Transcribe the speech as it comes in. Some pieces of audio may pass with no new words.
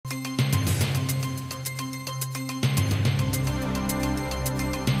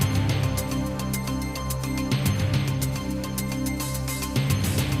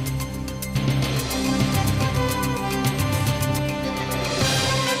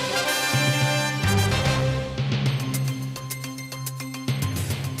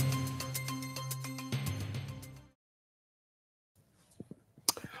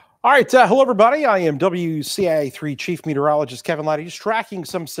All right, hello everybody. I am WCIA3 Chief Meteorologist Kevin Lighty, just tracking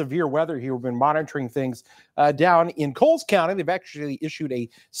some severe weather here. We've been monitoring things down in Coles County. They've actually issued a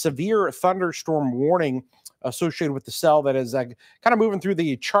severe thunderstorm warning associated with the cell that is kind of moving through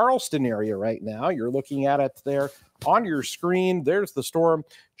the Charleston area right now. You're looking at it there on your screen. There's the storm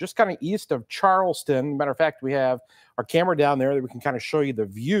just kind of east of Charleston. Matter of fact, we have our camera down there that we can kind of show you the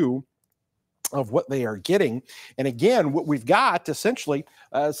view of what they are getting. And again, what we've got essentially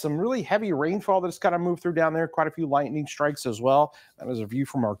some really heavy rainfall that's kind of moved through down there, quite a few lightning strikes as well. That was a view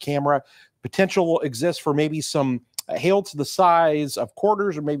from our camera. Potential exists for maybe some hail to the size of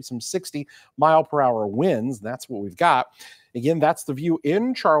quarters or maybe some 60-mile-per-hour winds. That's what we've got. Again, that's the view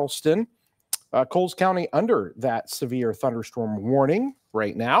in Charleston. Coles County under that severe thunderstorm warning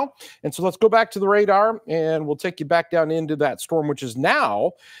right now. And so let's go back to the radar and we'll take you back down into that storm, which is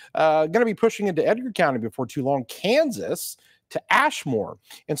now going to be pushing into Edgar County before too long, Kansas to Ashmore.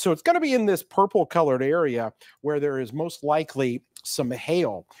 And so it's going to be in this purple colored area where there is most likely some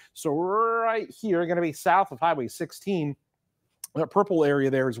hail. So right here, going to be south of Highway 16. That purple area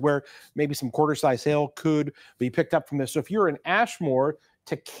there is where maybe some quarter-size hail could be picked up from this. So if you're in Ashmore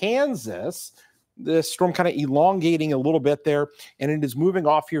to Kansas, this storm kind of elongating a little bit there, and it is moving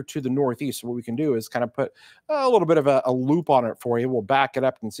off here to the northeast. So what we can do is kind of put a little bit of a loop on it for you. We'll back it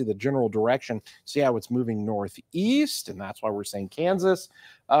up and see the general direction, see how it's moving northeast, and that's why we're saying Kansas.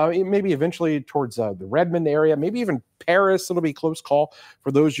 Maybe eventually towards the Redmond area, maybe even Paris. It'll be a close call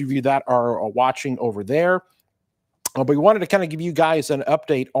for those of you that are watching over there. But we wanted to kind of give you guys an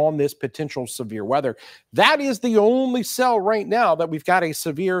update on this potential severe weather. That is the only cell right now that we've got a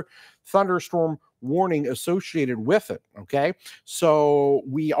severe thunderstorm warning associated with it, okay? So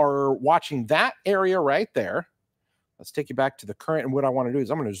we are watching that area right there. Let's take you back to the current, and what I want to do is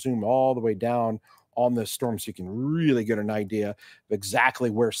I'm going to zoom all the way down on this storm so you can really get an idea of exactly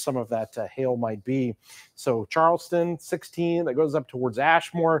where some of that hail might be. So Charleston, 16, that goes up towards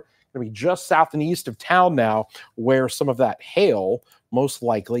Ashmore. Going to be just south and east of town now where some of that hail most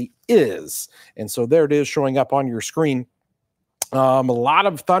likely is. And so there it is showing up on your screen. A lot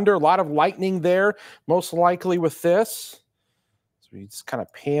of thunder, a lot of lightning there, most likely with this. So we just kind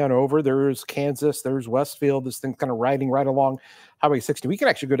of pan over. There's Kansas, there's Westfield. This thing's kind of riding right along Highway 60. We can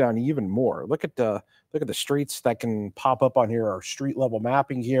actually go down even more. Look at the streets that can pop up on here. Our street level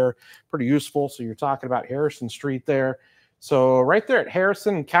mapping here, pretty useful. So you're talking about Harrison Street there. So right there at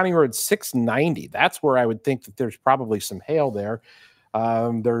Harrison, County Road 690, that's where I would think that there's probably some hail there.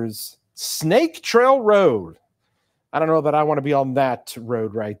 There's Snake Trail Road. I don't know that I want to be on that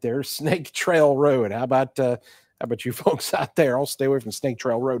road right there, Snake Trail Road. How about you folks out there? I'll stay away from Snake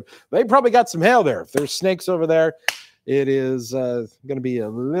Trail Road. They probably got some hail there. If there's snakes over there, it is going to be a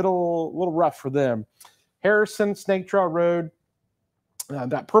little rough for them. Harrison, Snake Trail Road,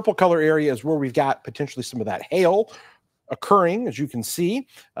 that purple color area is where we've got potentially some of that hail occurring, as you can see.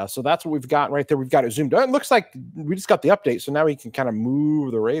 So that's what we've got right there. We've got it zoomed out. It looks like we just got the update, so now we can kind of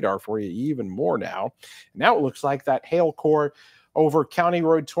move the radar for you even more now. Now it looks like that hail core over County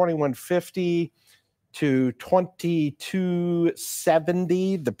Road 2150 to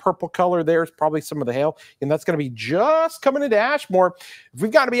 2270. The purple color there is probably some of the hail, and that's going to be just coming into Ashmore. If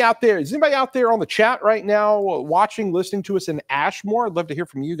we've got to be out there, is anybody out there on the chat right now watching, listening to us in Ashmore? I'd love to hear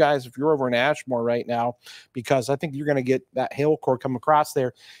from you guys if you're over in Ashmore right now, because I think you're going to get that hail core come across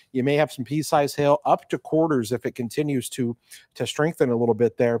there. You may have some pea-sized hail up to quarters if it continues to strengthen a little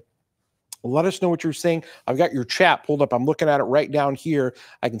bit there. Let us know what you're saying. I've got your chat pulled up. I'm looking at it right down here.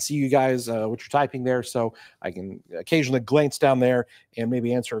 I can see you guys, what you're typing there, so I can occasionally glance down there and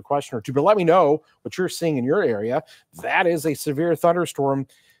maybe answer a question or two. But let me know what you're seeing in your area. That is a severe thunderstorm.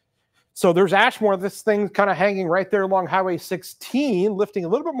 So there's Ashmore. This thing's kind of hanging right there along Highway 16, lifting a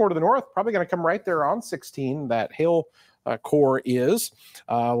little bit more to the north. Probably going to come right there on 16. That hail core is.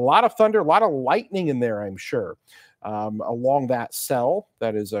 A lot of thunder, a lot of lightning in there, I'm sure. Along that cell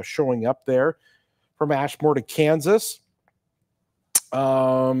that is showing up there from Ashmore to Kansas.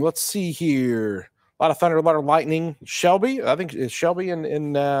 Let's see here. A lot of thunder, a lot of lightning. Shelby, I think it's Shelby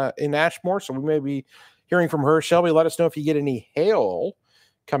in Ashmore, so we may be hearing from her. Shelby, let us know if you get any hail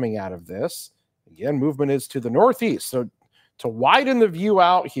coming out of this. Again, movement is to the northeast. So to widen the view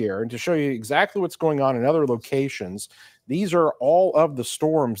out here and to show you exactly what's going on in other locations, these are all of the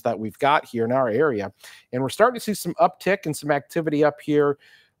storms that we've got here in our area. And we're starting to see some uptick and some activity up here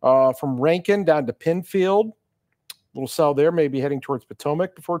from Rankin down to Penfield. Little cell there, maybe heading towards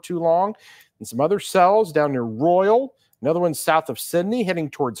Potomac before too long. And some other cells down near Royal. Another one south of Sydney heading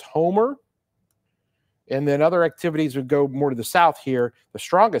towards Homer. And then other activities would go more to the south here. The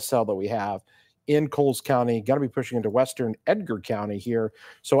strongest cell that we have in Coles County, going to be pushing into western Edgar County here.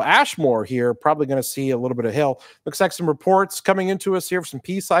 So Ashmore here, probably going to see a little bit of hail. Looks like some reports coming into us here for some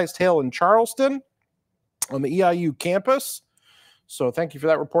pea-sized hail in Charleston on the EIU campus. So thank you for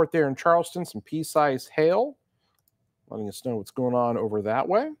that report there in Charleston, some pea-sized hail, letting us know what's going on over that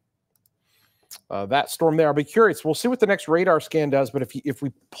way. That storm there, I'll be curious. We'll see what the next radar scan does, but if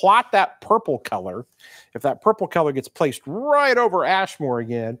we plot that purple color, if that purple color gets placed right over Ashmore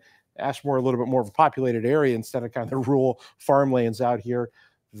again, Ashmore a little bit more of a populated area instead of kind of the rural farmlands out here,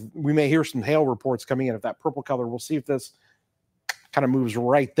 we may hear some hail reports coming in. If that purple color, we'll see if this kind of moves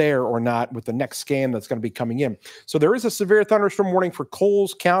right there or not with the next scan that's going to be coming in. So there is a severe thunderstorm warning for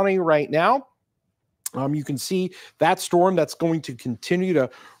Coles County right now. You can see that storm that's going to continue to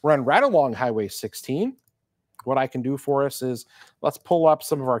run right along Highway 16. What I can do for us is let's pull up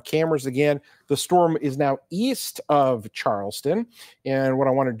some of our cameras again. The storm is now east of Charleston. And what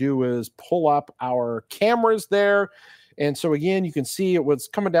I want to do is pull up our cameras there. And so again, you can see it was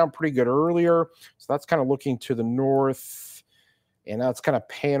coming down pretty good earlier. So that's kind of looking to the north. And now it's kind of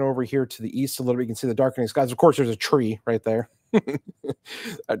pan over here to the east a little bit. You can see the darkening skies. Of course, there's a tree right there.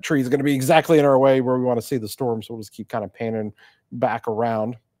 That tree is going to be exactly in our way where we want to see the storm. So we'll just keep kind of panning back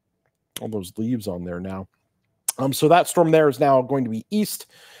around. All those leaves on there now. So that storm there is now going to be east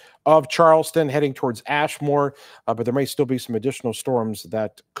of Charleston, heading towards Ashmore. But there may still be some additional storms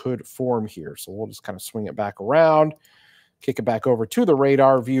that could form here. So we'll just kind of swing it back around, kick it back over to the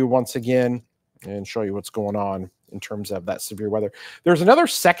radar view once again, and show you what's going on in terms of that severe weather. There's another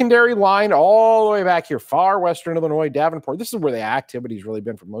secondary line all the way back here, far western Illinois, Davenport. This is where the activity's really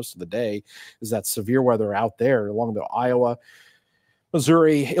been for most of the day, is that severe weather out there along the Iowa,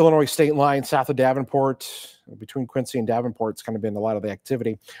 Missouri, Illinois state line, south of Davenport, between Quincy and Davenport. It's kind of been a lot of the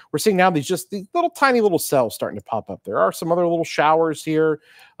activity. We're seeing now these little tiny little cells starting to pop up. There are some other little showers here.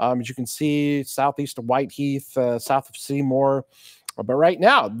 As you can see, southeast of Whiteheath, south of Seymour. But right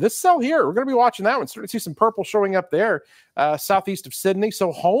now, this cell here, we're going to be watching that one. Starting to see some purple showing up there, southeast of Sydney.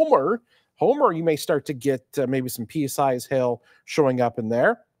 So Homer, you may start to get maybe some pea-sized hail showing up in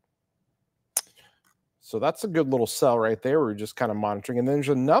there. So that's a good little cell right there. We're just kind of monitoring. And then there's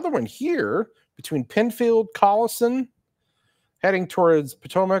another one here between Penfield, Collison, heading towards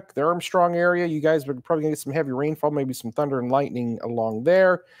Potomac, the Armstrong area. You guys are probably going to get some heavy rainfall, maybe some thunder and lightning along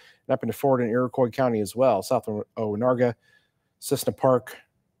there. And up into Ford and Iroquois County as well, south of Onarga, Cessna Park,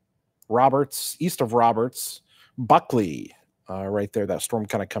 Roberts, east of Roberts, Buckley, right there, that storm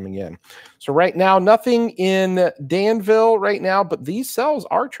kind of coming in. So right now, nothing in Danville right now, but these cells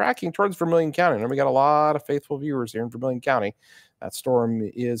are tracking towards Vermilion County. And we got a lot of faithful viewers here in Vermilion County. That storm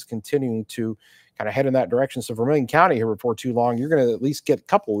is continuing to kind of head in that direction. So Vermilion County here before too long, you're going to at least get a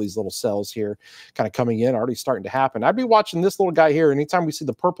couple of these little cells here kind of coming in, already starting to happen. I'd be watching this little guy here. Anytime we see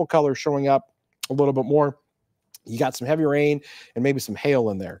the purple color showing up a little bit more, you got some heavy rain and maybe some hail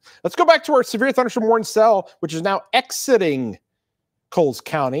in there. Let's go back to our severe thunderstorm warning cell, which is now exiting Coles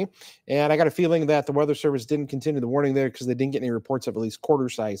County. And I got a feeling that the Weather Service didn't continue the warning there because they didn't get any reports of at least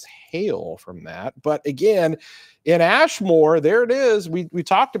quarter-size hail from that. But again, in Ashmore, there it is. We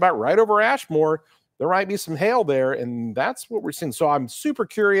talked about right over Ashmore. There might be some hail there, and that's what we're seeing. So I'm super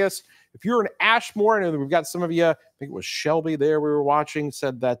curious. If you're in Ashmore, and we've got some of you, I think it was Shelby there we were watching,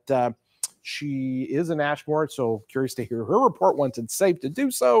 said that she is in Ashmore, so curious to hear her report once it's safe to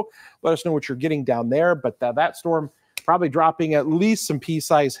do so. Let us know what you're getting down there. But that storm probably dropping at least some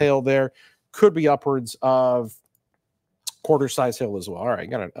pea-sized hail there. Could be upwards of quarter-size hail as well. All right,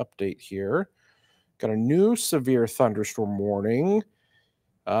 got an update here. Got a new severe thunderstorm warning.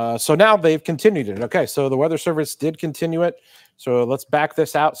 So now they've continued it. Okay, so the Weather Service did continue it. So let's back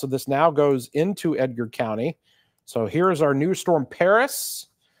this out. So this now goes into Edgar County. So here is our new storm Paris.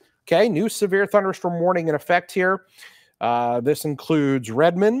 Okay, new severe thunderstorm warning in effect here. This includes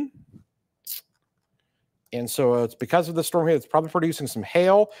Redmond. And so it's because of the storm here, it's probably producing some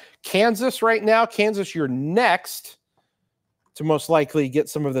hail. Kansas right now, Kansas, you're next to most likely get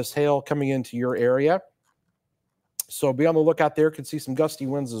some of this hail coming into your area. So be on the lookout there. Could see some gusty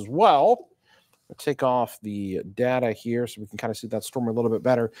winds as well. I'll take off the data here so we can kind of see that storm a little bit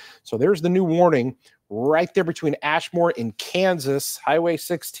better. So there's the new warning right there between Ashmore and Kansas, Highway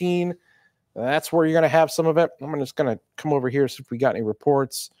 16. That's where you're going to have some of it. I'm just going to come over here, see if we got any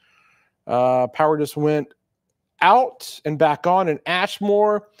reports. Power just went out and back on in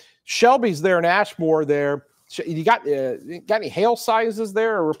Ashmore. Shelby's there in Ashmore there. You got any hail sizes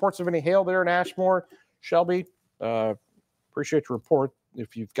there or reports of any hail there in Ashmore, Shelby? Appreciate your report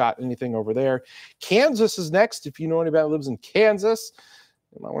if you've got anything over there. Kansas is next. If you know anybody that lives in Kansas,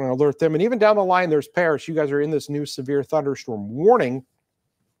 you might want to alert them. And even down the line, there's Paris. You guys are in this new severe thunderstorm warning.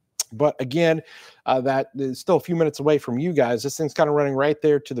 But again, that is still a few minutes away from you guys. This thing's kind of running right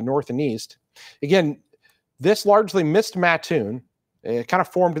there to the north and east. Again, this largely missed Mattoon. It kind of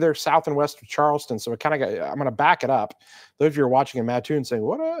formed there south and west of Charleston. So it kind of got, I'm going to back it up. Those of you are watching in Mattoon saying,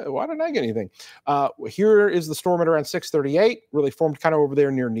 why didn't I get anything? Here is the storm at around 6:38, really formed kind of over there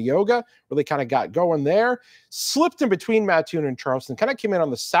near Neoga, really kind of got going there, slipped in between Mattoon and Charleston, kind of came in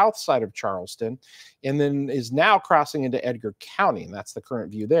on the south side of Charleston, and then is now crossing into Edgar County. And that's the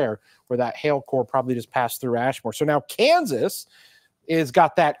current view there, where that hail core probably just passed through Ashmore. So now Kansas is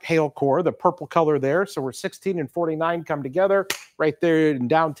got that hail core, the purple color there. So we're 16 and 49 come together right there in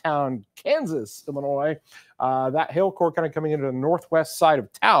downtown Kansas, Illinois. That hail core kind of coming into the northwest side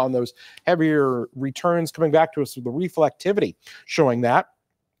of town, those heavier returns coming back to us with the reflectivity showing that.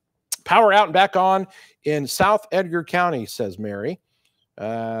 Power out and back on in South Edgar County, says Mary.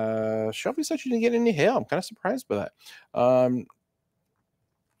 Shelby said she didn't get any hail. I'm kind of surprised by that.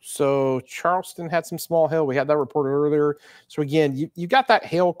 So Charleston had some small hail. We had that reported earlier. So again, you got that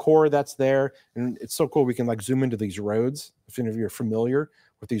hail core that's there, and it's so cool. We can like zoom into these roads. If any of you are familiar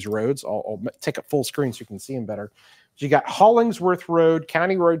with these roads, I'll take up full screen so you can see them better. So you got Hollingsworth Road,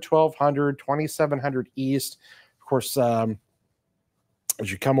 County Road 1200, 2700 East. Of course, as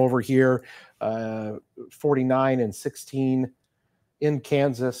you come over here, 49 and 16 in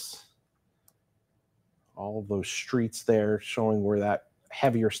Kansas. All of those streets there showing where that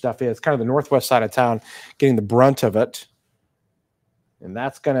heavier stuff is. Kind of the northwest side of town getting the brunt of it. And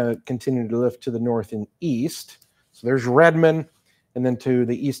that's going to continue to lift to the north and east. So there's Redmond. And then to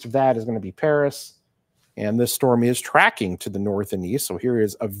the east of that is going to be Paris. And this storm is tracking to the north and east. So here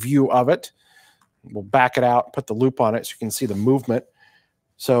is a view of it. We'll back it out, put the loop on it so you can see the movement.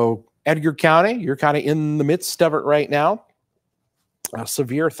 So Edgar County, you're kind of in the midst of it right now. A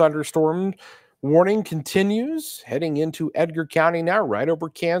severe thunderstorm warning continues heading into Edgar County now, right over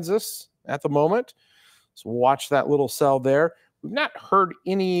Kansas at the moment. So watch that little cell there. We've not heard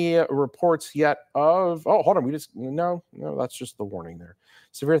any reports yet of, oh, hold on. No, that's just the warning there.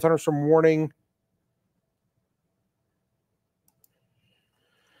 Severe thunderstorm warning.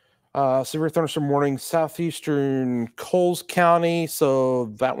 Severe thunderstorm warning, southeastern Coles County.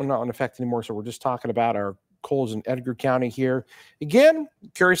 So that one not in effect anymore. So we're just talking about our Coles and Edgar County here. Again,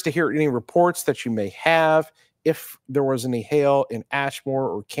 curious to hear any reports that you may have. If there was any hail in Ashmore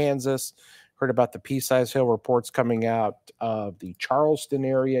or Kansas, heard about the pea-sized hail reports coming out of the Charleston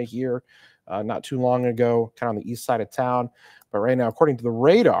area here not too long ago, kind of on the east side of town. But right now, according to the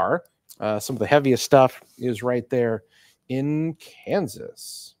radar, some of the heaviest stuff is right there in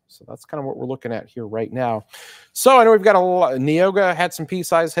Kansas. So that's kind of what we're looking at here right now. So I know we've got a lot. Neoga had some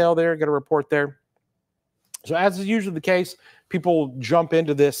pea-sized hail there. Got a report there. So as is usually the case, people jump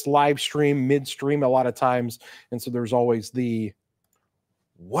into this live stream, midstream a lot of times. And so there's always the,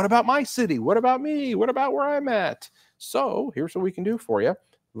 what about my city? What about me? What about where I'm at? So here's what we can do for you.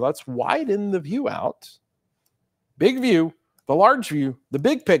 Let's widen the view out. Big view, the large view, the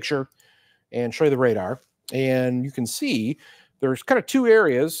big picture, and show you the radar. And you can see there's kind of two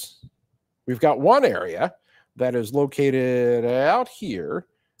areas. We've got one area that is located out here,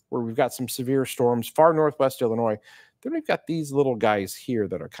 where we've got some severe storms, far northwest Illinois. Then we've got these little guys here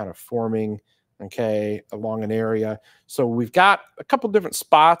that are kind of forming, okay, along an area. So we've got a couple different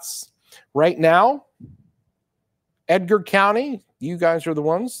spots. Right now, Edgar County, you guys are the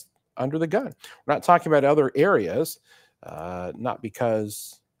ones under the gun. We're not talking about other areas, not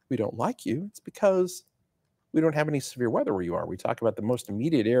because we don't like you. It's because we don't have any severe weather where you are. We talk about the most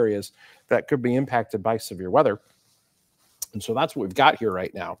immediate areas that could be impacted by severe weather. And so that's what we've got here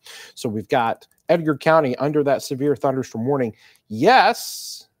right now. So we've got Edgar County under that severe thunderstorm warning.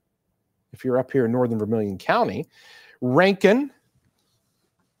 Yes, if you're up here in northern Vermilion County, Rankin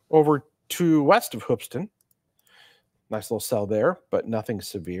over to west of Hoopeston. Nice little cell there, but nothing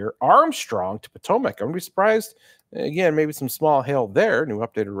severe. Armstrong to Potomac. I wouldn't be surprised. Again, maybe some small hail there. New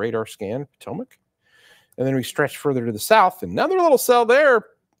updated radar scan, Potomac. And then we stretch further to the south. Another little cell there,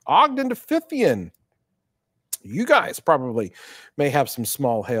 Ogden to Fithian. You guys probably may have some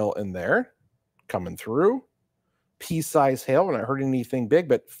small hail in there coming through. Pea-sized hail. We're not heard anything big,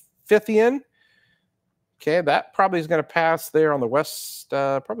 but Fithian. Okay, that probably is going to pass there on the west,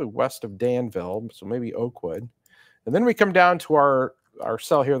 probably west of Danville, so maybe Oakwood. And then we come down to our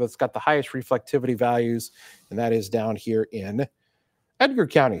cell here that's got the highest reflectivity values, and that is down here in Edgar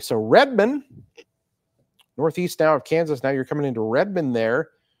County. So Redmond, northeast now of Kansas. Now you're coming into Redmond there,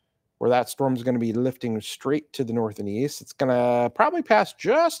 where that storm is going to be lifting straight to the north and east. It's going to probably pass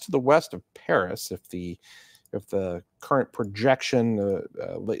just to the west of Paris if the current projection,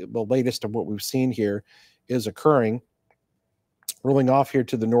 the latest of what we've seen here, is occurring. Rolling off here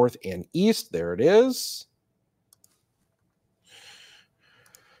to the north and east. There it is.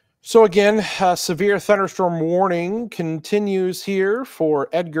 So again, severe thunderstorm warning continues here for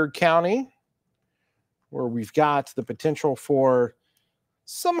Edgar County, where we've got the potential for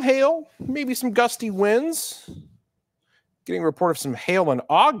some hail, maybe some gusty winds. Getting a report of some hail in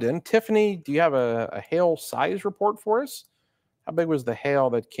Ogden. Tiffany, do you have a hail size report for us? How big was the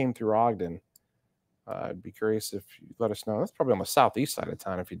hail that came through Ogden? I'd be curious if you let us know. That's probably on the southeast side of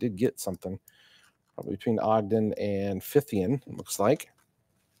town if you did get something. Probably between Ogden and Fithian, it looks like.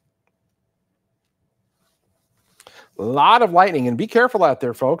 A lot of lightning, and be careful out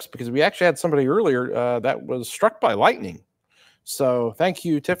there, folks, because we actually had somebody earlier that was struck by lightning. So thank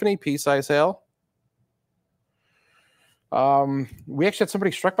you, Tiffany. Pea-size hail. We actually had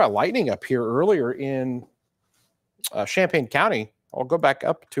somebody struck by lightning up here earlier in Champaign County. I'll go back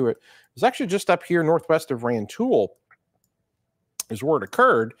up to it. It was actually just up here northwest of Rantoul is where it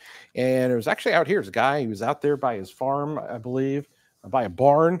occurred. And it was actually out here. There's a guy who was out there by his farm, I believe, by a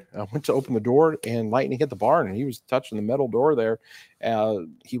barn. I went to open the door and lightning hit the barn, and he was touching the metal door there.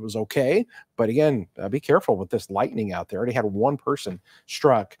 He was okay. But again, be careful with this lightning out there. Already had one person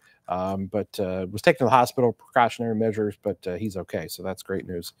struck, but was taken to the hospital, precautionary measures, but he's okay. So that's great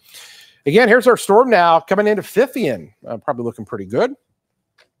news. Again, here's our storm now coming into Fithian. Probably looking pretty good.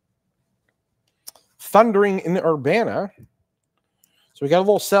 Thundering in Urbana. So we got a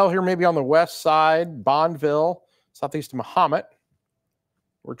little cell here maybe on the west side, Bondville, southeast of Mahomet.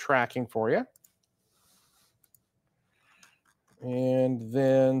 We're tracking for you. And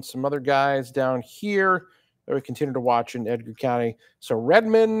then some other guys down here that we continue to watch in Edgar County. So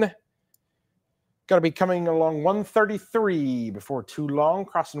Redmond, got to be coming along 133 before too long.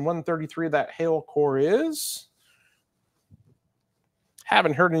 Crossing 133, that hail core is.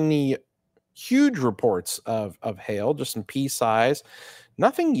 Haven't heard any huge reports of hail, just some pea size.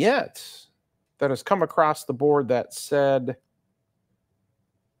 Nothing yet that has come across the board that said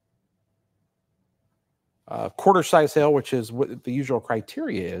quarter size hail, which is what the usual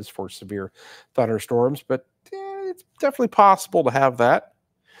criteria is for severe thunderstorms, but it's definitely possible to have that.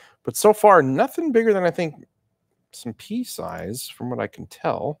 But so far, nothing bigger than I think some pea size from what I can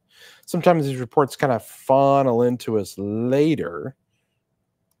tell. Sometimes these reports kind of funnel into us later.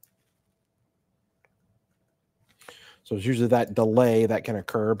 So it's usually that delay that can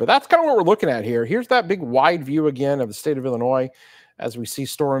occur, but that's kind of what we're looking at here. Here's that big wide view again of the state of Illinois as we see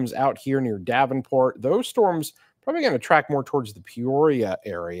storms out here near Davenport. Those storms probably going to track more towards the Peoria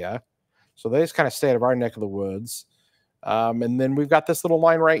area. So they just kind of stay out of our neck of the woods. And then we've got this little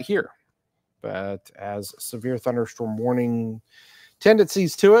line right here that has severe thunderstorm warning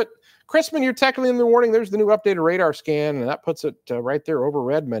tendencies to it. Crispin, you're technically in the warning. There's the new updated radar scan, and that puts it right there over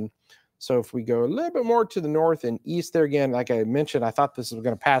Redmond. So if we go a little bit more to the north and east there again, like I mentioned, I thought this was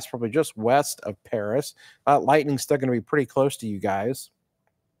going to pass probably just west of Paris. Lightning's still going to be pretty close to you guys.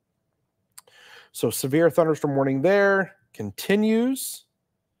 So severe thunderstorm warning there continues.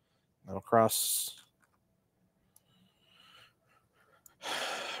 That'll cross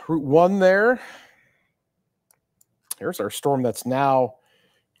Route 1 there. Here's our storm that's now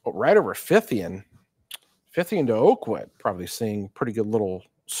right over Fithian. Fithian to Oakwood, probably seeing pretty good little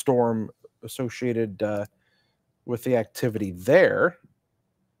storm associated with the activity there.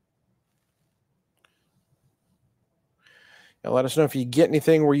 Now let us know if you get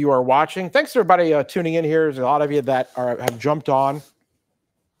anything where you are watching. Thanks to everybody tuning in here. There's a lot of you that have jumped on.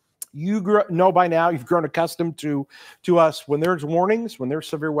 You know by now, you've grown accustomed to us. When there's warnings, when there's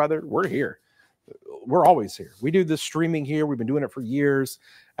severe weather, we're here. We're always here. We do this streaming here. We've been doing it for years.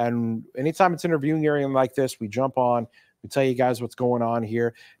 And anytime it's interviewing area like this, we jump on. We tell you guys what's going on here.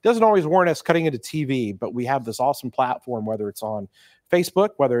 It doesn't always warrant us cutting into TV, but we have this awesome platform, whether it's on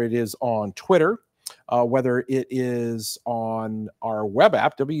Facebook, whether it is on Twitter, whether it is on our web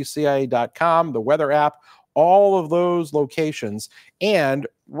app, WCIA.com, the weather app, all of those locations. And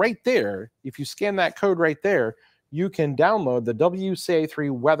right there, if you scan that code right there, you can download the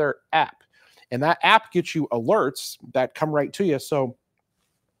WCA3 weather app. And that app gets you alerts that come right to you. So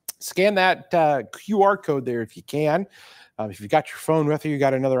scan that QR code there if you can. If you've got your phone with you, you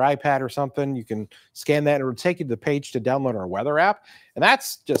got another iPad or something, you can scan that and it'll take you to the page to download our weather app. And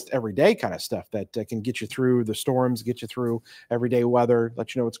that's just everyday kind of stuff that can get you through the storms, get you through everyday weather,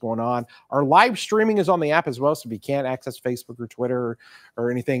 let you know what's going on. Our live streaming is on the app as well. So if you can't access Facebook or Twitter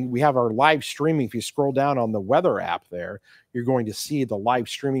or anything, we have our live streaming. If you scroll down on the weather app there, you're going to see the live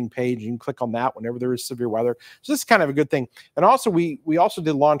streaming page. You can click on that whenever there is severe weather. So this is kind of a good thing. And also, we also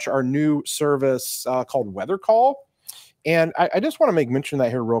did launch our new service called Weather Call. And I just want to make mention of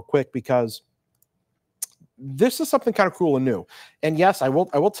that here real quick because this is something kind of cool and new. And yes, I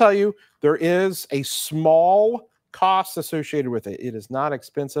will tell you, there is a small cost associated with it. It is not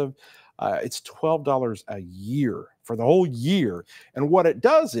expensive. It's $12 a year for the whole year. And what it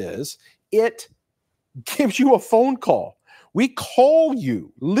does is it gives you a phone call. We call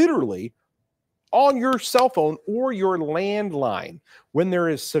you literally on your cell phone or your landline when there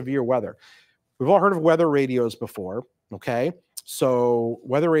is severe weather. We've all heard of weather radios before, okay? So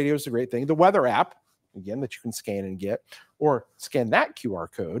weather radio is a great thing. The weather app, again, that you can scan and get, or scan that QR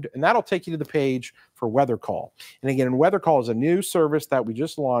code, and that'll take you to the page for Weather Call. And again, Weather Call is a new service that we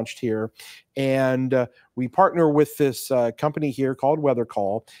just launched here, and we partner with this company here called Weather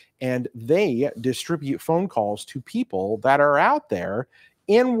Call, and they distribute phone calls to people that are out there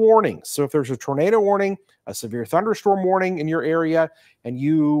in warnings. So if there's a tornado warning, a severe thunderstorm warning in your area, and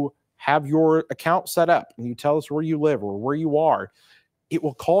you have your account set up, and you tell us where you live or where you are, it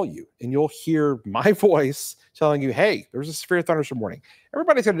will call you and you'll hear my voice telling you, hey, there's a severe thunderstorm warning.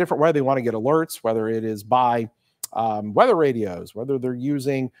 Everybody's got a different way they want to get alerts, whether it is by weather radios, whether they're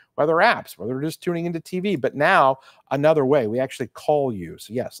using weather apps, whether they're just tuning into TV. But now another way, we actually call you.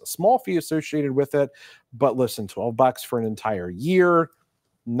 So yes, a small fee associated with it, but listen, $12 for an entire year,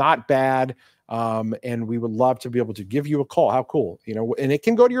 not bad. And we would love to be able to give you a call. How cool, you know, and it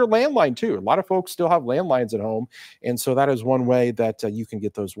can go to your landline too. A lot of folks still have landlines at home. And so that is one way that you can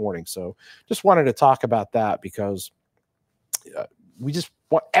get those warnings. So just wanted to talk about that because we just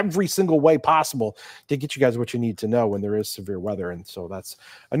want every single way possible to get you guys what you need to know when there is severe weather. And so that's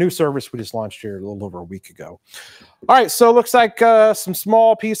a new service we just launched here a little over a week ago. All right. So it looks like some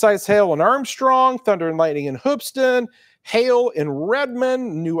small pea-sized hail in Armstrong, thunder and lightning in Hoopeston, hail in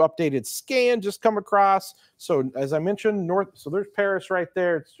Redmond, new updated scan just come across. So as I mentioned, so there's Paris right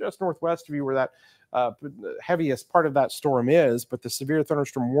there. It's just northwest of you where that heaviest part of that storm is, but the severe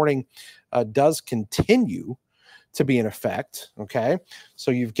thunderstorm warning does continue to be in effect. Okay. So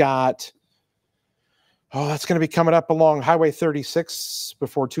you've got, that's going to be coming up along Highway 36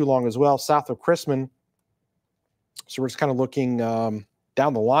 before too long as well, south of Chrisman. So we're just kind of looking down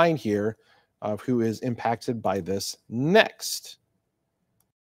the line here of who is impacted by this next.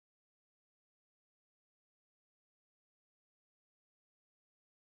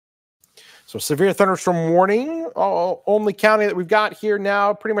 So severe thunderstorm warning, only county that we've got here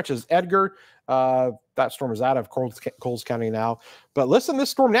now pretty much is Edgar. That storm is out of Coles County now. But listen to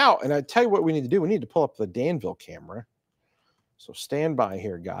this storm now, and I tell you what we need to do. We need to pull up the Danville camera. So stand by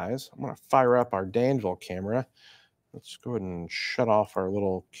here, guys. I'm going to fire up our Danville camera. Let's go ahead and shut off our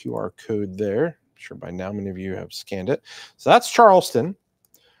little QR code there. I'm sure by now many of you have scanned it. So that's Charleston.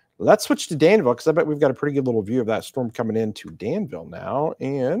 Let's switch to Danville because I bet we've got a pretty good little view of that storm coming into Danville now.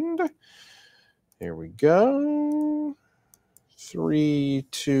 And here we go. 3,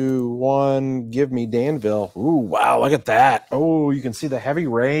 2, 1. Give me Danville. Ooh, wow, look at that. Oh, you can see the heavy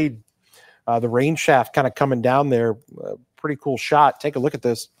rain. The rain shaft kind of coming down there. Pretty cool shot. Take a look at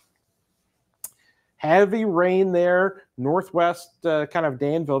this. Heavy rain there, northwest kind of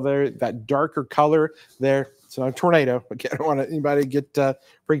Danville there, that darker color there. It's not a tornado. Again, I don't want anybody to get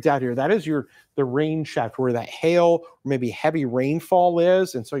freaked out here. That is the rain shaft where that hail or maybe heavy rainfall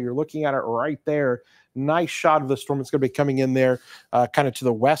is. And so you're looking at it right there. Nice shot of the storm. It's going to be coming in there kind of to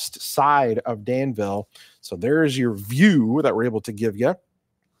the west side of Danville. So there's your view that we're able to give you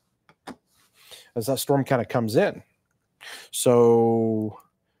as that storm kind of comes in. So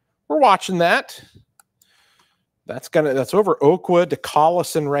we're watching that. That's over Oakwood to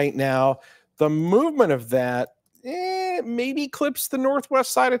Collison right now. The movement of that maybe clips the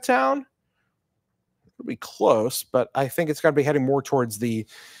northwest side of town. It'll be close, but I think it's got to be heading more towards the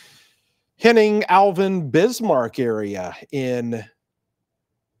Henning, Alvin, Bismarck area in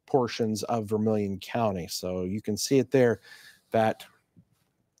portions of Vermilion County. So you can see it there, that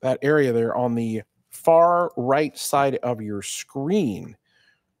area there on the far right side of your screen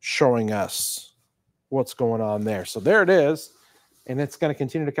showing us what's going on there. So there it is. And it's going to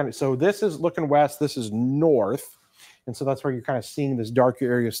continue to kind of, so this is looking west, this is north. And so that's where you're kind of seeing this darker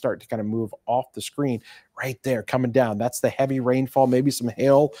area start to kind of move off the screen right there coming down. That's the heavy rainfall, maybe some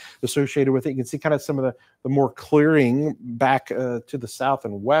hail associated with it. You can see kind of some of the more clearing back to the south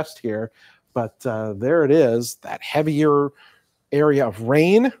and west here. But there it is, that heavier area of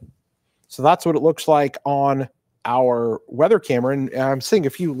rain. So that's what it looks like on our weather camera. And I'm seeing a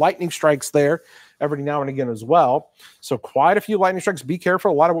few lightning strikes there every now and again as well. So quite a few lightning strikes. Be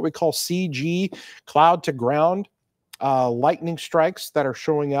careful. A lot of what we call CG, cloud to ground, lightning strikes that are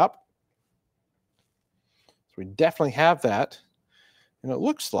showing up. So we definitely have that. And it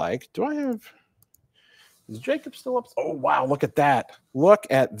looks like, do I have Is Jacob still up? Oh, wow. Look at that. Look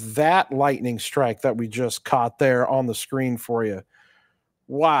at that lightning strike that we just caught there on the screen for you.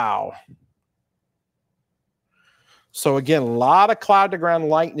 Wow. So, again, a lot of cloud-to-ground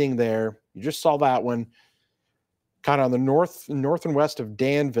lightning there. You just saw that one kind of on the north and west of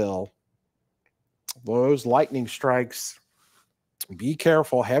Danville. Those lightning strikes. Be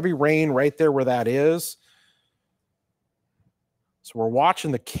careful. Heavy rain right there where that is. So we're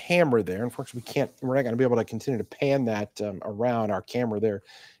watching the camera there. Unfortunately, we're not going to be able to continue to pan that around. Our camera there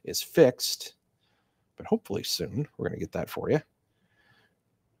is fixed, but hopefully soon we're going to get that for you.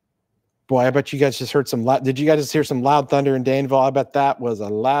 Boy, I bet you guys just heard some did you guys just hear some loud thunder in Danville? I bet that was a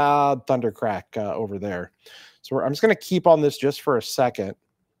loud thunder crack over there. So I'm just going to keep on this just for a second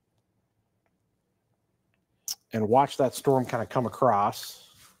and watch that storm kind of come across.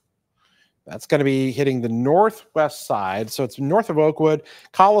 That's going to be hitting the northwest side. So it's north of Oakwood,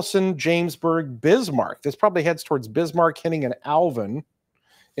 Collison, Jamesburg, Bismarck. This probably heads towards Bismarck, hitting an Alvin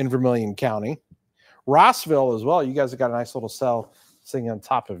in Vermilion County. Rossville as well. You guys have got a nice little cell sitting on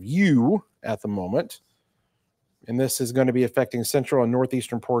top of you at the moment. And this is going to be affecting central and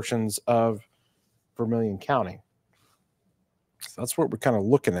northeastern portions of Vermilion County. So that's what we're kind of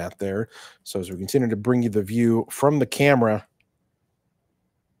looking at there. So as we continue to bring you the view from the camera,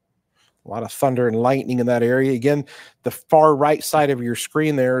 a lot of thunder and lightning in that area. Again, the far right side of your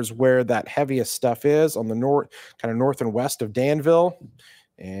screen there is where that heaviest stuff is, on the north and west of Danville.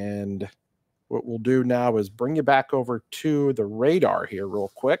 And what we'll do now is bring you back over to the radar here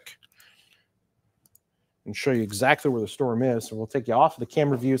real quick and show you exactly where the storm is. So we'll take you off of the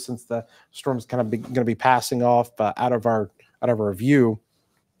camera view since the storm is kind of going to be passing off out of our view,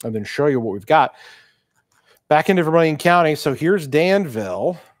 and then show you what we've got back into Vermilion County. So here's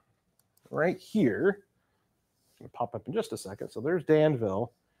Danville. Right here, it's going to pop up in just a second. So there's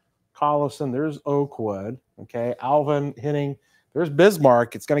Danville, Collison, there's Oakwood, okay, Alvin hitting, there's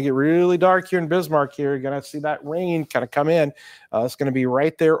Bismarck. It's going to get really dark here in Bismarck here. You're going to see that rain kind of come in. It's going to be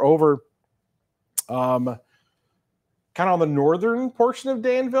right there over kind of on the northern portion of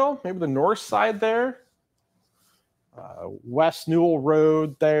Danville, maybe the north side there. West Newell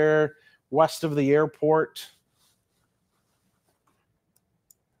Road there, west of the airport.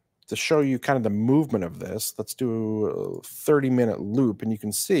 To show you kind of the movement of this, let's do a 30-minute loop, and you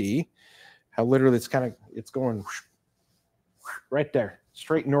can see how literally it's going right there,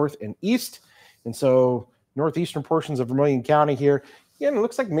 straight north and east. And so northeastern portions of Vermilion County here. Again, it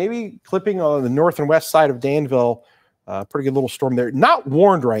looks like maybe clipping on the north and west side of Danville. Pretty good little storm there. Not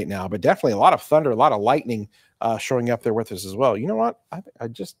warned right now, but definitely a lot of thunder, a lot of lightning showing up there with us as well. You know what? I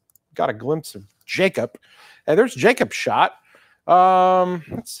just got a glimpse of Jacob. And there's Jacob's shot.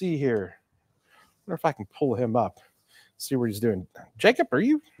 Let's see here. I wonder if I can pull him up, see what he's doing. Jacob, are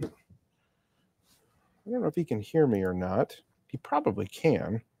you? I don't know if he can hear me or not. He probably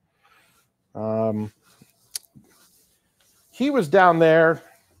can. He was down there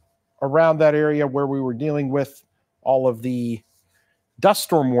around that area where we were dealing with all of the dust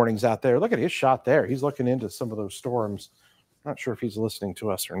storm warnings out there. Look at his shot there. He's looking into some of those storms. Not sure if he's listening to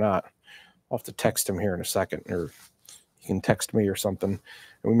us or not. I'll have to text him here in a second, or he can text me or something,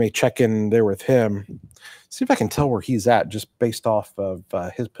 and we may check in there with him. See if I can tell where he's at just based off of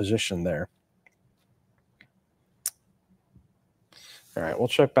his position there. All right, we'll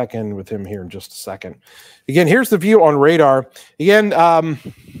check back in with him here in just a second. Again, here's the view on radar. Again,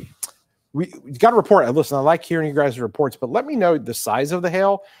 we got a report. Listen, I like hearing you guys' reports, but let me know the size of the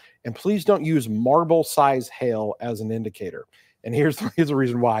hail, and please don't use marble size hail as an indicator. And here's the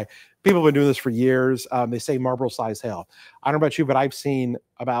reason why. People have been doing this for years. They say marble size hail. I don't know about you, but I've seen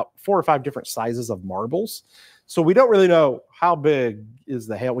about 4 or 5 different sizes of marbles. So we don't really know how big is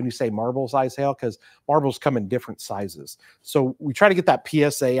the hail when you say marble size hail, because marbles come in different sizes. So we try to get that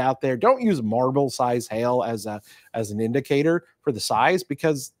PSA out there. Don't use marble size hail as an indicator for the size,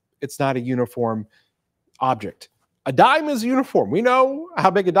 because it's not a uniform object. A dime is uniform. We know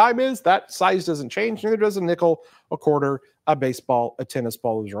how big a dime is. That size doesn't change. Neither does a nickel, a quarter, a baseball, a tennis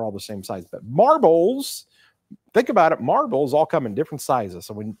ball. Those are all the same size. But marbles, think about it. Marbles all come in different sizes.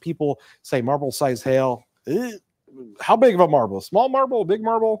 So when people say marble size hail, how big of a marble? A small marble, a big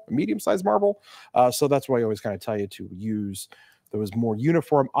marble, a medium-sized marble? So that's why I always kind of tell you to use those more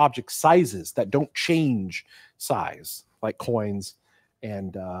uniform object sizes that don't change size, like coins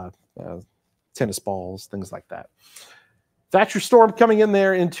and tennis balls, things like that. That's your storm coming in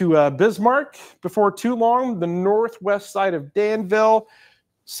there into Bismarck before too long. The northwest side of Danville,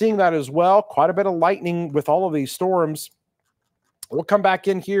 seeing that as well. Quite a bit of lightning with all of these storms. We'll come back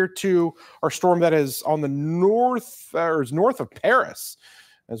in here to our storm that is on the north, or is north of Paris.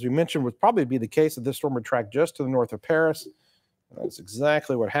 as we mentioned, would probably be the case that this storm would track just to the north of Paris. That's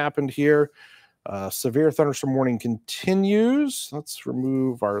exactly what happened here. Severe thunderstorm warning continues. Let's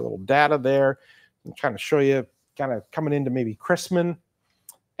remove our little data there and kind of show you kind of coming into maybe Chrisman,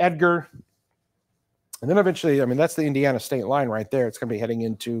 Edgar. And then eventually, I mean, that's the Indiana state line right there. It's going to be heading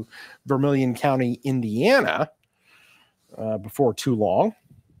into Vermilion County, Indiana before too long.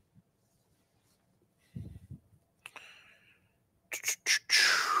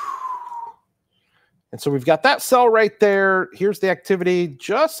 And so we've got that cell right there. Here's the activity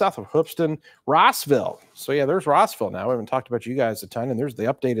just south of Hoopeston, Rossville. So yeah, there's Rossville now. We haven't talked about you guys a ton. And there's the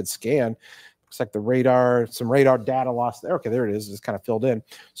updated scan. Looks like the radar, some radar data lost there. Okay, there it is. It's kind of filled in.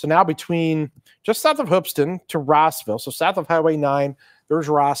 So now between just south of Hoopeston to Rossville, so south of Highway 9, there's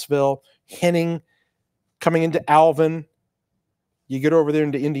Rossville, Henning, coming into Alvin. You get over there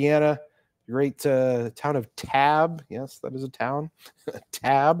into Indiana, great town of Tab. Yes, that is a town.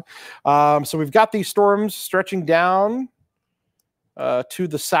 Tab. So we've got these storms stretching down to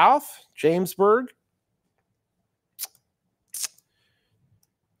the south, Jamesburg.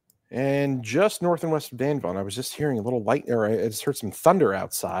 And just north and west of Danville. And I was just hearing a little light, or I just heard some thunder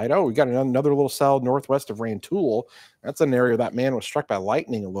outside. Oh, we got another little cell northwest of Rantoul. That's an area that man was struck by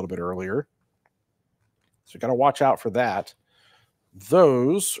lightning a little bit earlier. So we got to watch out for that.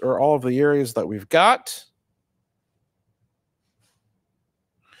 Those are all of the areas that we've got.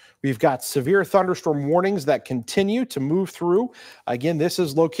 We've got severe thunderstorm warnings that continue to move through. Again, this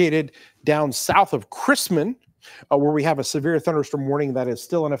is located down south of Chrisman, where we have a severe thunderstorm warning that is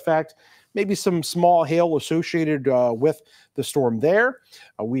still in effect. Maybe some small hail associated with the storm there.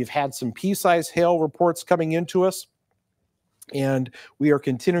 We've had some pea-size hail reports coming into us. And we are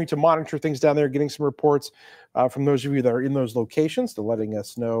continuing to monitor things down there, getting some reports from those of you that are in those locations to letting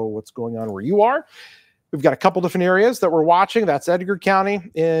us know what's going on where you are. We've got a couple different areas that we're watching. That's Edgar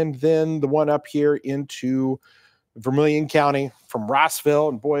County, and then the one up here into Vermilion County from Rossville.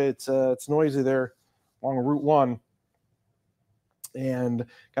 And boy, it's noisy there along Route 1. And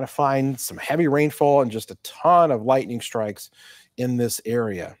got to find some heavy rainfall and just a ton of lightning strikes in this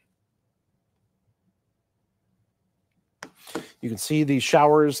area. You can see these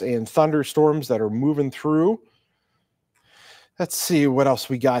showers and thunderstorms that are moving through. Let's see what else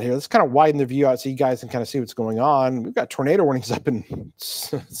we got here. Let's kind of widen the view out so you guys can kind of see what's going on. We've got tornado warnings up in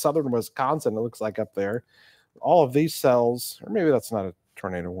southern Wisconsin, it looks like up there. All of these cells, or maybe that's not a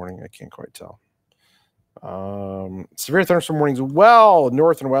tornado warning. I can't quite tell. Severe thunderstorm warnings well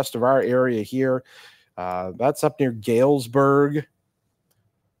north and west of our area here. That's up near Galesburg.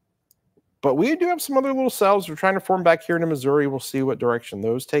 But we do have some other little cells we're trying to form back here in Missouri. We'll see what direction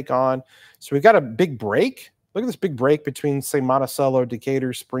those take on. So we've got a big break. Look at this big break between, say, Monticello,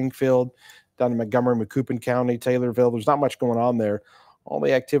 Decatur, Springfield, down to Montgomery, Macoupin County, Taylorville. There's not much going on there. All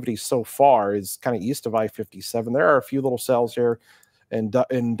the activity so far is kind of east of I-57. There are a few little cells here in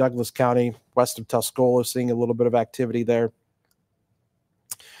Douglas County, west of Tuscola, seeing a little bit of activity there.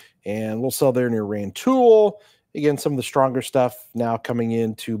 And a little cell there near Rantoul. Again, some of the stronger stuff now coming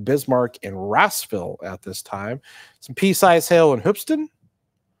into Bismarck and Rossville at this time. Some pea-size hail in Hoopeston.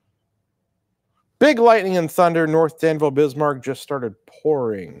 Big lightning and thunder, North Danville, Bismarck just started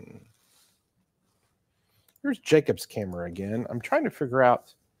pouring. Here's Jacob's camera again. I'm trying to figure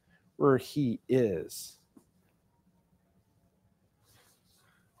out where he is.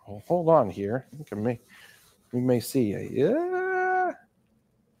 Oh, hold on here. I think we may see. Yeah.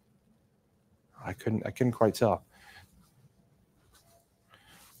 I couldn't quite tell.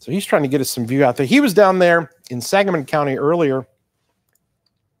 So he's trying to get us some view out there. He was down there in Sangamon County earlier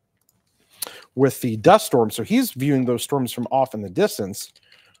with the dust storm. So he's viewing those storms from off in the distance.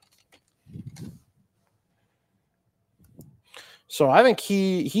 So I think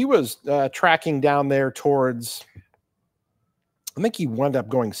he was tracking down there towards, I think he wound up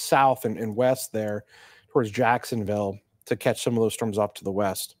going south and west there towards Jacksonville to catch some of those storms off to the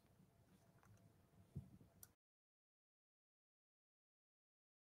west.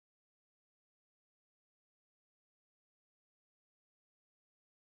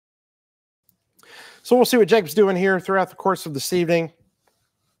 So we'll see what Jacob's doing here throughout the course of this evening.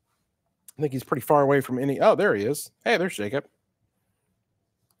 I think he's pretty far away from any. Oh, there he is. Hey, there's Jacob.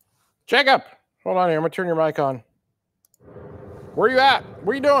 Jacob, hold on here. I'm going to turn your mic on. Where are you at?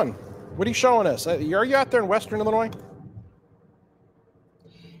 What are you doing? What are you showing us? Are you out there in Western Illinois?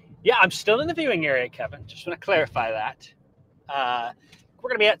 Yeah, I'm still in the viewing area, Kevin. Just want to clarify that.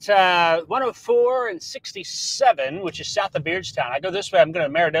 We're going to be at 104 and 67, which is south of Beardstown. I go this way, I'm going to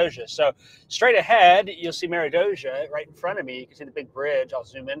Meteorologist. So straight ahead, you'll see Meteorologist right in front of me. You can see the big bridge. I'll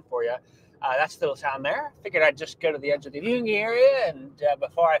zoom in for you. That's the little town there. Figured I'd just go to the edge of the viewing area, and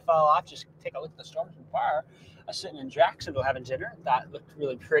before I fall off, just take a look at the storms from far. I was sitting in Jacksonville having dinner. Thought it looked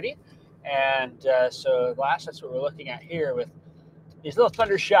really pretty. And so that's what we're looking at here with these little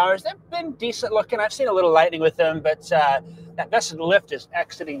thunder showers. They've been decent looking. I've seen a little lightning with them, but that gust of lift is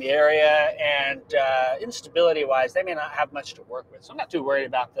exiting the area, and instability-wise, they may not have much to work with. So I'm not too worried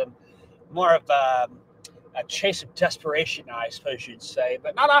about them. More of a chase of desperation, I suppose you'd say.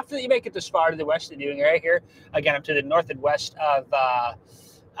 But not often that you make it this far to the west of the viewing area here. Again, I'm to the north and west of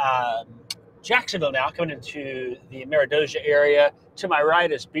Jacksonville now, coming into the Meteorologist area. To my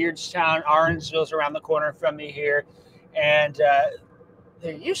right is Beardstown. Orangeville's around the corner from me here. And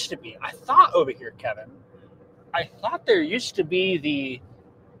there used to be, I thought over here, Kevin, I thought there used to be the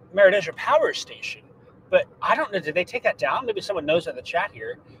Meteorologist power station. But I don't know, did they take that down? Maybe someone knows in the chat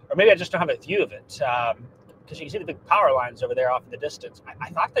here. Or maybe I just don't have a view of it. Because you can see the big power lines over there off in the distance. I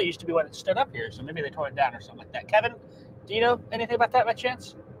thought there used to be one that stood up here, so maybe they tore it down or something like that. Kevin, do you know anything about that by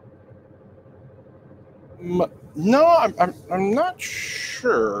chance? No, I'm not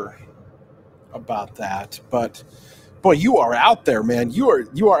sure about that, but boy, you are out there, man. You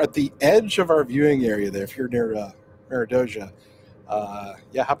are at the edge of our viewing area there. If you're near Meteorologist,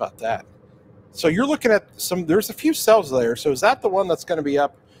 yeah, how about that? So you're looking at there's a few cells there. So is that the one that's going to be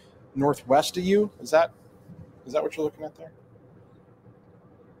up northwest of you? Is that what you're looking at there?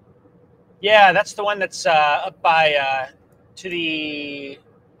 Yeah, that's the one that's up by to the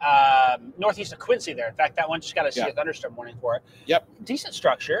northeast of Quincy there. In fact, that one just got a see a thunderstorm warning for it. Yep. Decent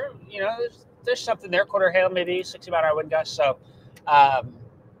structure. You know, there's something there, quarter hail, maybe 60-mile-an-hour wind gust. So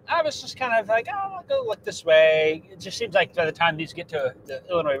I was just kind of like, oh, I'll go look this way. It just seems like by the time these get to the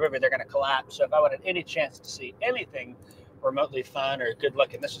Illinois River, they're going to collapse. So if I wanted any chance to see anything remotely fun or good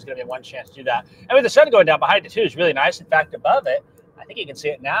looking, this is going to be one chance to do that. And with the sun going down behind it too is really nice. In fact, above it, I think you can see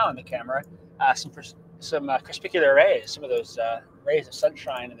it now in the camera, some crispicular rays, some of those rays of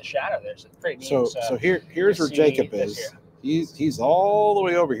sunshine in the shadow there. So it's pretty neat. So here's where Jacob is. He's all the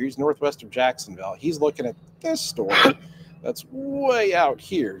way over here. He's northwest of Jacksonville. He's looking at this storm that's way out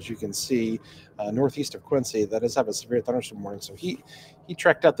here, as you can see, northeast of Quincy. That does have a severe thunderstorm warning. So he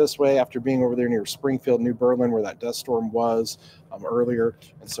trekked out this way after being over there near Springfield, New Berlin, where that dust storm was earlier.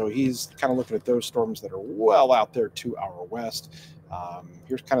 And so he's kind of looking at those storms that are well out there to our west.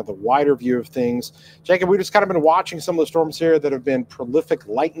 Here's kind of the wider view of things. Jacob, we've just kind of been watching some of the storms here that have been prolific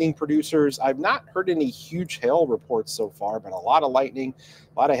lightning producers. I've not heard any huge hail reports so far, but a lot of lightning,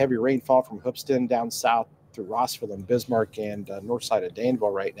 a lot of heavy rainfall from Hoopeston down south through Rossville and Bismarck and north side of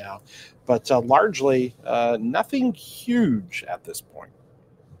Danville right now. But largely nothing huge at this point.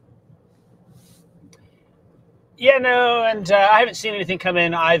 Yeah, no, and I haven't seen anything come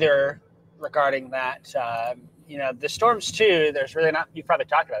in either regarding that. You know, the storms too, there's really not, you probably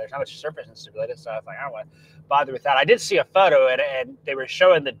talked about it, there's not much surface instability, so I was like, I don't want to bother with that. I did see a photo and they were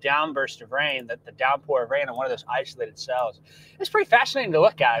showing the downburst of rain, the downpour of rain on one of those isolated cells. It's pretty fascinating to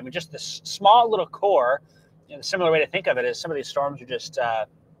look at. I mean, just this small little core, you know, the similar way to think of it is some of these storms are just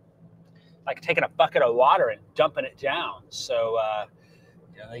like taking a bucket of water and dumping it down. So,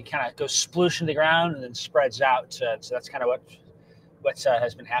 you know, they kind of go sploosh into the ground and then spreads out. So that's kind of what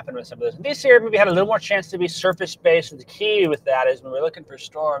has been happening with some of those. And these here maybe had a little more chance to be surface-based. And the key with that is when we're looking for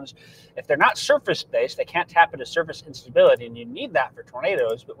storms, if they're not surface-based, they can't tap into surface instability, and you need that for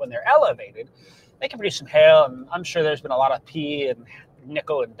tornadoes. But when they're elevated, they can produce some hail. And I'm sure there's been a lot of pea and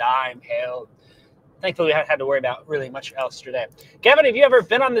nickel and dime hail. Thankfully, we haven't had to worry about really much else today. Kevin, have you ever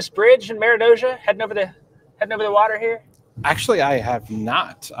been on this bridge in Meteorologist, heading over the water here? Actually, I have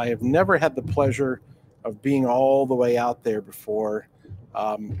not. I have never had the pleasure of being all the way out there before.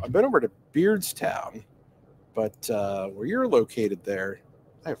 I've been over to Beardstown, but where you're located there,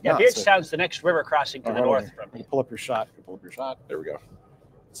 I have not. Beardstown's the next river crossing to the north from me. Pull up your shot. Pull up your shot. There we go.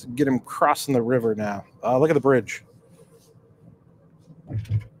 Let's get him crossing the river now. Look at the bridge.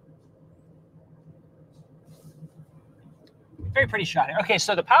 Very pretty shot here. Okay,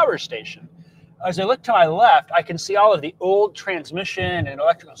 so the power station. As I look to my left, I can see all of the old transmission and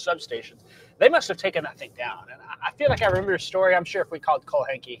electrical substations. They must have taken that thing down. And I feel like I remember a story. I'm sure if we called Cole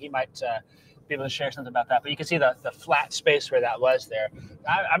Henke, he might be able to share something about that. But you can see the flat space where that was there.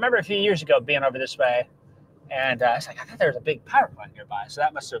 I remember a few years ago being over this way, and it's like, I thought there was a big power plant nearby. So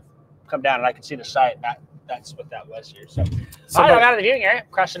that must have come down, and I can see the site. That's what that was here. So all right, I'm out of the viewing area,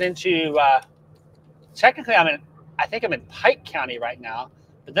 crossing into, technically I think I'm in Pike County right now.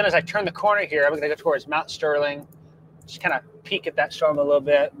 But then as I turn the corner here, I'm going to go towards Mount Sterling, just kind of peek at that storm a little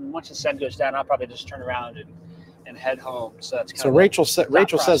bit. And once the sun goes down, I'll probably just turn around and head home. So that's kind of Rachel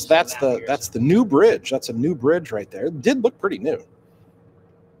says that's the new bridge. That's a new bridge right there. It did look pretty new.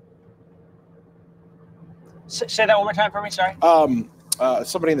 Say that one more time for me. Sorry.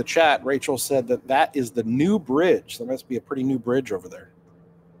 Somebody in the chat, Rachel, said that is the new bridge. There must be a pretty new bridge over there.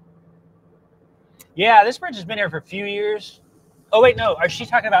 Yeah, this bridge has been here for a few years. Oh wait, no. Is she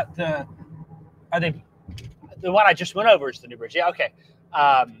talking about the one I just went over is the new bridge? Yeah, okay.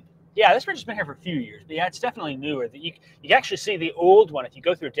 Yeah, this bridge has been here for a few years, but yeah, it's definitely newer. You can actually see the old one if you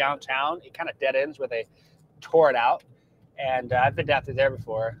go through downtown. It kind of dead ends where they tore it out, and I've been down through there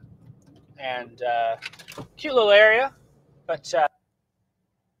before. And cute little area, but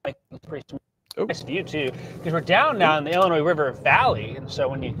pretty nice view too, because we're down now in the Illinois River Valley, and so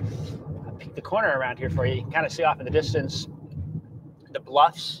when you peek the corner around here for you, you can kind of see off in the distance the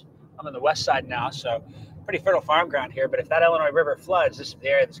bluffs. I'm on the west side now, so pretty fertile farm ground here. But if that Illinois River floods, this is the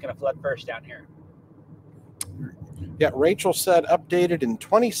area that's going to flood first down here. Yeah, Rachel said updated in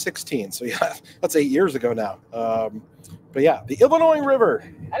 2016, so yeah, that's 8 years ago now. But yeah, the Illinois River.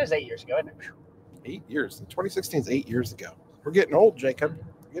 That is 8 years ago, isn't it? 8 years. 2016 is 8 years ago. We're getting old, Jacob.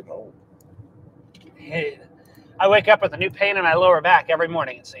 We're getting old. Hey, I wake up with a new pain in my lower back every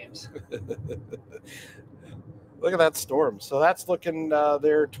morning, it seems. Look at that storm. So that's looking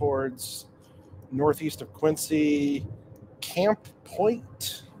there towards northeast of Quincy, Camp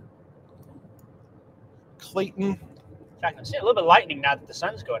Point, Clayton. In fact, I'm seeing a little bit of lightning now that the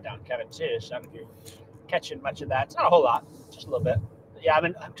sun's going down, Kevin, too. So I don't know if you're catching much of that. It's not a whole lot, just a little bit. But yeah,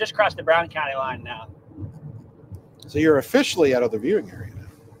 I've just crossed the Brown County line now. So you're officially out of the viewing area now.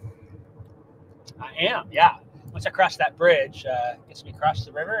 I am, yeah. Once I cross that bridge, gets me across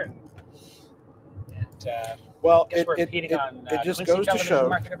the river, and well, it just goes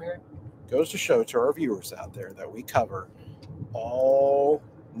to show to our viewers out there that we cover all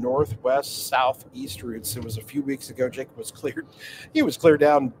northwest, southeast routes. It was a few weeks ago. Jacob was cleared. He was clear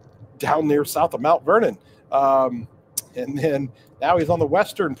down near south of Mount Vernon, and then now he's on the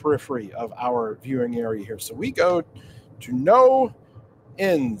western periphery of our viewing area here. So we go to no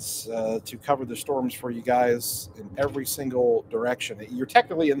ends to cover the storms for you guys in every single direction. You're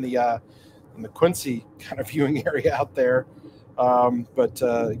technically in the Quincy kind of viewing area out there, but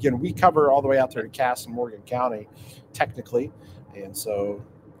again, we cover all the way out there to Cass and Morgan County, technically, and so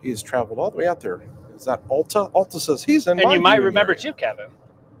he has traveled all the way out there. Is that Alta? Alta says he's in. And you might remember too, Kevin.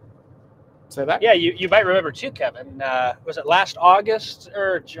 Say that? Yeah, you might remember too, Kevin. Was it last August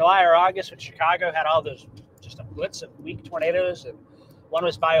or July or August when Chicago had all those just a blitz of weak tornadoes, and one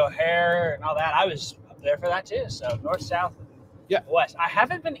was by O'Hare and all that? I was up there for that too. So north, south, and west. I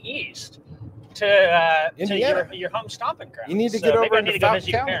haven't been east to your home stomping ground. You need to get over maybe I need to go visit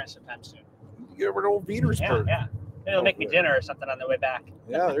your County. parents sometime soon. You get over to old Petersburg. Yeah. Maybe they'll make me dinner or something on the way back.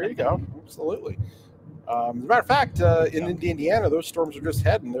 Yeah, there you go. Absolutely. As a matter of fact, in Indiana, those storms are just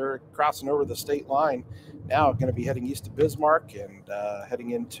heading. They're crossing over the state line now, going to be heading east to Bismarck and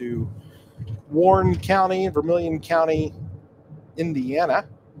heading into Warren County, Vermilion County, Indiana.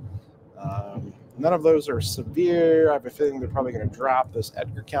 None of those are severe. I have a feeling they're probably going to drop. This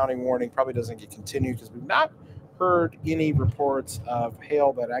Edgar County warning probably doesn't get continued because we've not heard any reports of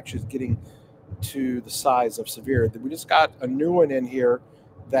hail that actually is getting to the size of severe. We just got a new one in here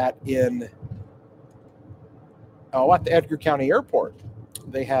that at the Edgar County Airport,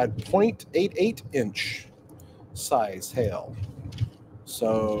 they had 0.88 inch size hail.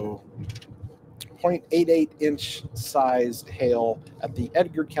 So 0.88 inch size hail at the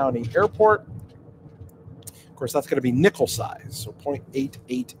Edgar County Airport. Of course, that's going to be nickel size. So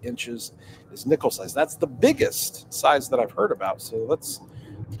 0.88 inches is nickel size. That's the biggest size that I've heard about. So let's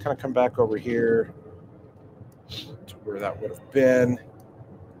kind of come back over here to where that would have been.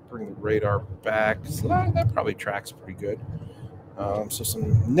 Bring the radar back. So that probably tracks pretty good. So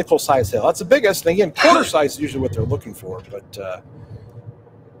some nickel size hail. That's the biggest. And again, quarter size is usually what they're looking for. But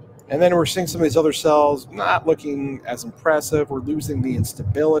and then we're seeing some of these other cells not looking as impressive. We're losing the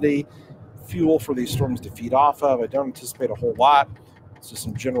instability, fuel for these storms to feed off of. I don't anticipate a whole lot. It's just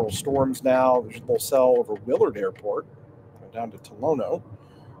some general storms now. There's a little cell over Willard Airport, down to Tolono,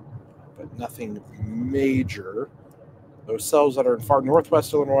 but nothing major. Those cells that are in far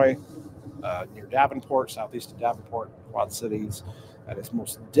northwest Illinois, near Davenport, southeast of Davenport, Quad Cities, that is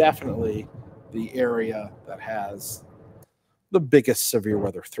most definitely the area that has the biggest severe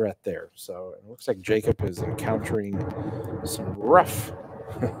weather threat there. So it looks like Jacob is encountering some rough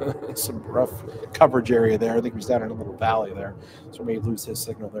coverage area there. I think he's down in a little valley there, so we may lose his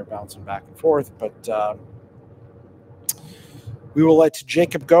signal there, bouncing back and forth. But we will let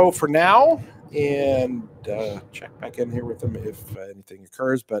Jacob go for now and check back in here with him if anything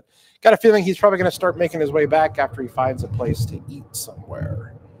occurs. But got a feeling he's probably going to start making his way back after he finds a place to eat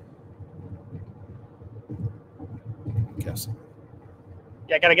somewhere. I'm guessing.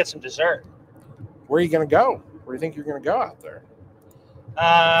 Yeah, I got to get some dessert. where are you going to go? Where do you think you're going to go out there?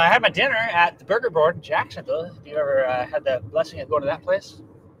 I had my dinner at the Burger Board in Jacksonville. Have you ever had the blessing of going to that place?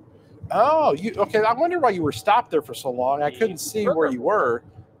 Oh, okay. I wonder why you were stopped there for so long. I couldn't see where you were.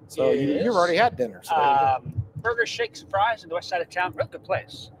 So you've already had dinner. So Burger, Shakes, and Fries in the west side of town. Real good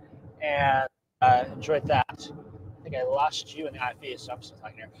place. And enjoyed that. I think I lost you in the IFE, so I'm still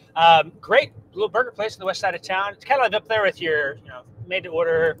talking here. Great little burger place in the west side of town. It's kind of like up there with your, made to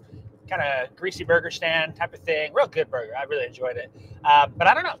order, kind of greasy burger stand type of thing. Real good burger. I really enjoyed it. But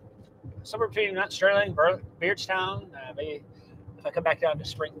I don't know. Somewhere between Mount Sterling, Beardstown, maybe if I come back down to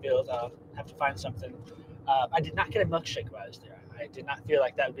Springfield, I'll have to find something. I did not get a milkshake while I was there. I did not feel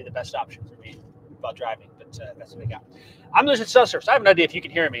like that would be the best option for me while driving, but that's what we got. I'm losing cell service. I have no idea if you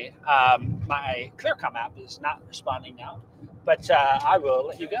can hear me. My ClearCom app is not responding now, but I will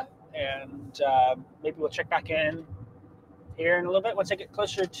let you go, and maybe we'll check back in here in a little bit once I get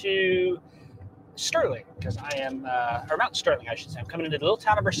closer to Sterling, because I am, or Mount Sterling, I should say. I'm coming into the little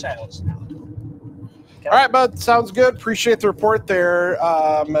town of Versailles now. Okay. All right, bud. Sounds good. Appreciate the report there.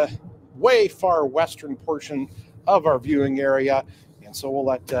 Way far western portion of our viewing area. And so we'll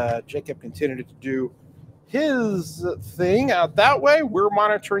let Jacob continue to do his thing out that way. We're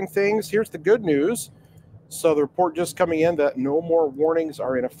monitoring things. Here's the good news. So the report just coming in that no more warnings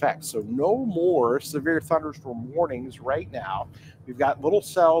are in effect. So no more severe thunderstorm warnings right now. We've got little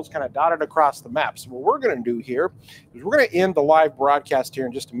cells kind of dotted across the map. So what we're going to do here is we're going to end the live broadcast here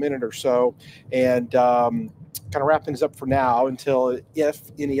in just a minute or so and kind of wrap things up for now until if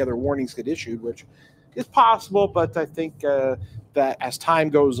any other warnings get issued, which is possible. But I think that as time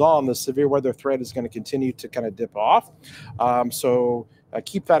goes on, the severe weather threat is going to continue to kind of dip off. So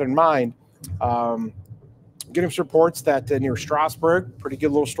keep that in mind. Getting some reports that near Strasburg, pretty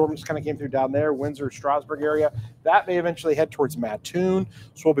good little storm just kind of came through down there, Windsor, Strasburg area. That may eventually head towards Mattoon,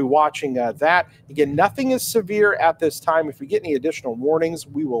 so we'll be watching that. Again, nothing is severe at this time. If we get any additional warnings,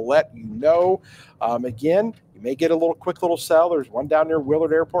 we will let you know. Again, you may get a quick little cell. There's one down near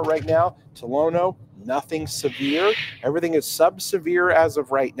Willard Airport right now, Tolono, nothing severe. Everything is sub-severe as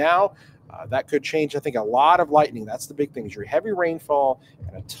of right now. That could change. I think a lot of lightning. That's the big thing is your heavy rainfall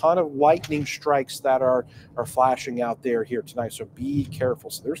and a ton of lightning strikes that are flashing out there here tonight. So be careful.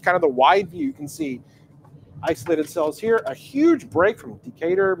 So there's kind of the wide view. You can see isolated cells here. A huge break from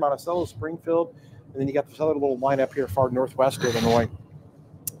Decatur, Monticello, Springfield. And then you got this other little lineup here far northwest of Illinois.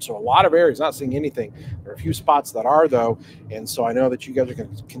 So a lot of areas not seeing anything. There are a few spots that are, though. And so I know that you guys are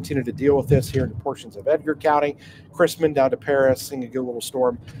going to continue to deal with this here in the portions of Edgar County. Chrisman down to Paris, seeing a good little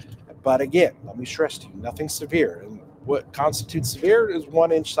storm. But again, let me stress to you, nothing severe. And what constitutes severe is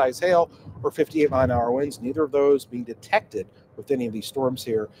 1-inch size hail or 58-mile-an-hour winds, neither of those being detected with any of these storms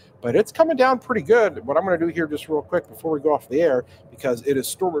here. But it's coming down pretty good. What I'm going to do here just real quick before we go off the air, because it is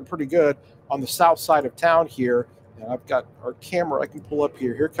storming pretty good on the south side of town here. And I've got our camera I can pull up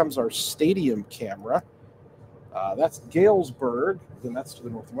here. Here comes our stadium camera. That's Galesburg, and that's to the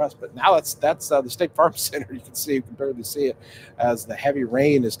northwest. But now that's the State Farm Center. You can barely see it as the heavy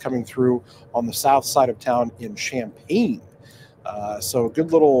rain is coming through on the south side of town in Champaign. So a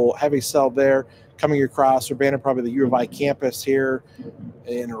good little heavy cell there coming across Urbana, probably the U of I campus here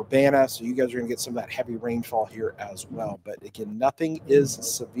in Urbana. So you guys are going to get some of that heavy rainfall here as well. But again, nothing is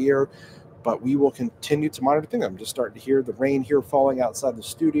severe. But we will continue to monitor things. I'm just starting to hear the rain here falling outside the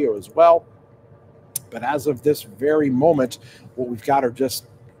studio as well. But as of this very moment, what we've got are just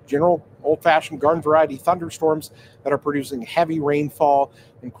general old-fashioned garden variety thunderstorms that are producing heavy rainfall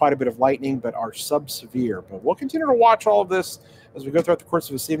and quite a bit of lightning, but are sub-severe. But we'll continue to watch all of this as we go throughout the course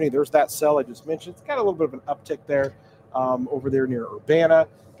of this evening. There's that cell I just mentioned. It's got a little bit of an uptick there over there near Urbana.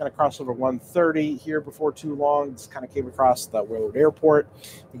 Kind of crossed over 130 here before too long. This kind of came across the Willard Airport.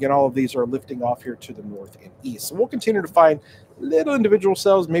 Again, all of these are lifting off here to the north and east. So we'll continue to find little individual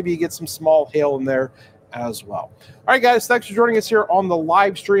cells. Maybe you get some small hail in there as well. All right, guys, thanks for joining us here on the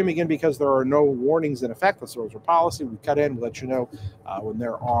live stream. Again, because there are no warnings in effect, that's our policy. We cut in, we let you know when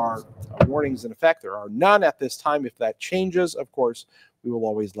there are warnings in effect. There are none at this time. If that changes, of course, we will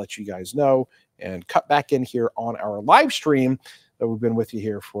always let you guys know and cut back in here on our live stream. We've been with you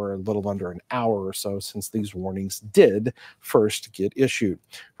here for a little under an hour or so since these warnings did first get issued.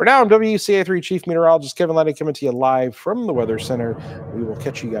 For now, I'm WCA3 Chief Meteorologist Kevin Lighty coming to you live from the Weather Center. We will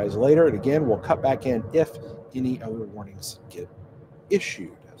catch you guys later. And again, we'll cut back in if any other warnings get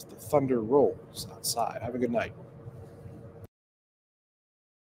issued as the thunder rolls outside. Have a good night.